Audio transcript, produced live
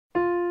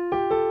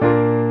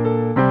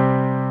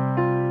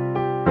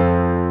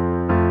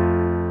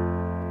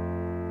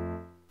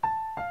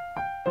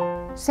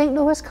St.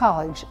 Louis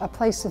College, a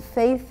place of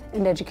faith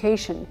and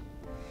education.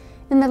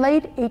 In the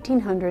late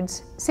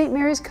 1800s, St.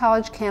 Mary's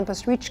College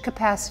campus reached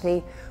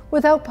capacity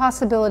without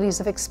possibilities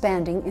of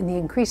expanding in the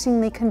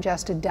increasingly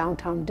congested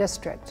downtown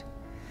district.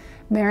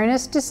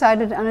 Marianists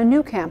decided on a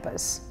new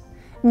campus.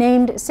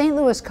 Named St.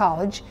 Louis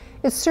College,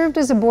 it served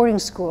as a boarding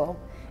school,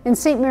 and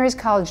St. Mary's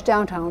College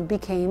downtown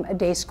became a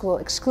day school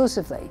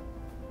exclusively.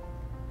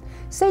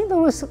 St.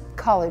 Louis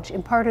College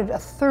imparted a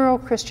thorough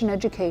Christian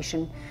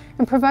education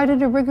and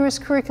provided a rigorous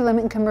curriculum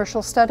in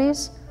commercial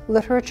studies,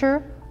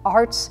 literature,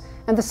 arts,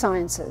 and the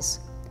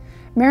sciences.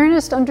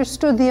 Marianists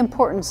understood the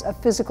importance of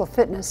physical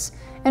fitness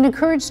and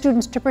encouraged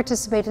students to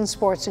participate in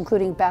sports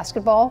including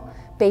basketball,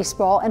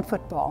 baseball, and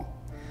football.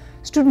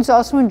 Students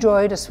also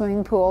enjoyed a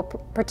swimming pool,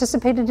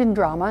 participated in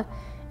drama,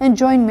 and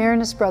joined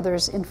Marianist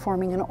brothers in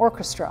forming an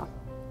orchestra.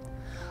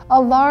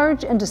 A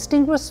large and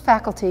distinguished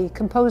faculty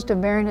composed of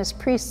Marianist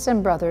priests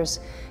and brothers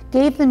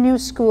gave the new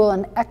school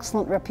an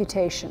excellent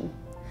reputation.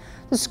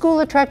 The school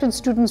attracted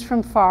students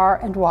from far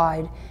and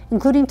wide,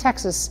 including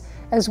Texas,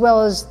 as well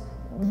as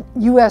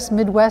U.S.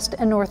 Midwest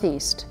and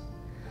Northeast,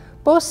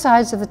 both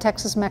sides of the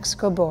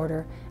Texas-Mexico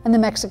border and the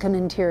Mexican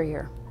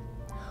interior.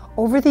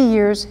 Over the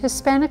years,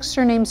 Hispanic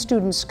surname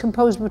students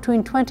composed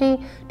between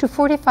 20 to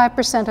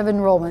 45% of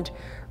enrollment,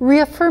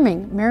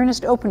 reaffirming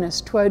Marianist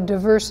openness to a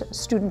diverse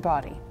student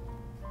body.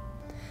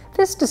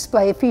 This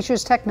display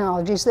features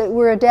technologies that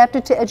were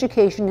adapted to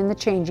education in the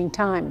changing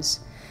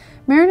times.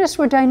 Marianists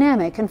were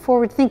dynamic and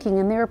forward-thinking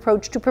in their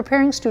approach to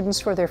preparing students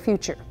for their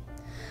future.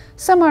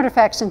 Some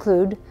artifacts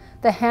include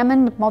the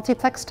Hammond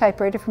multiplex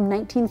typewriter from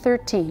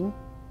 1913,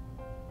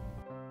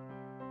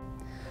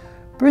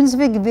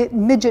 Brunswick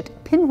midget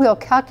pinwheel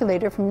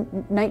calculator from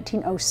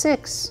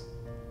 1906,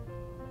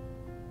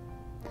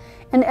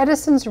 and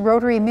Edison's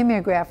rotary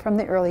mimeograph from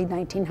the early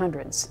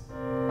 1900s.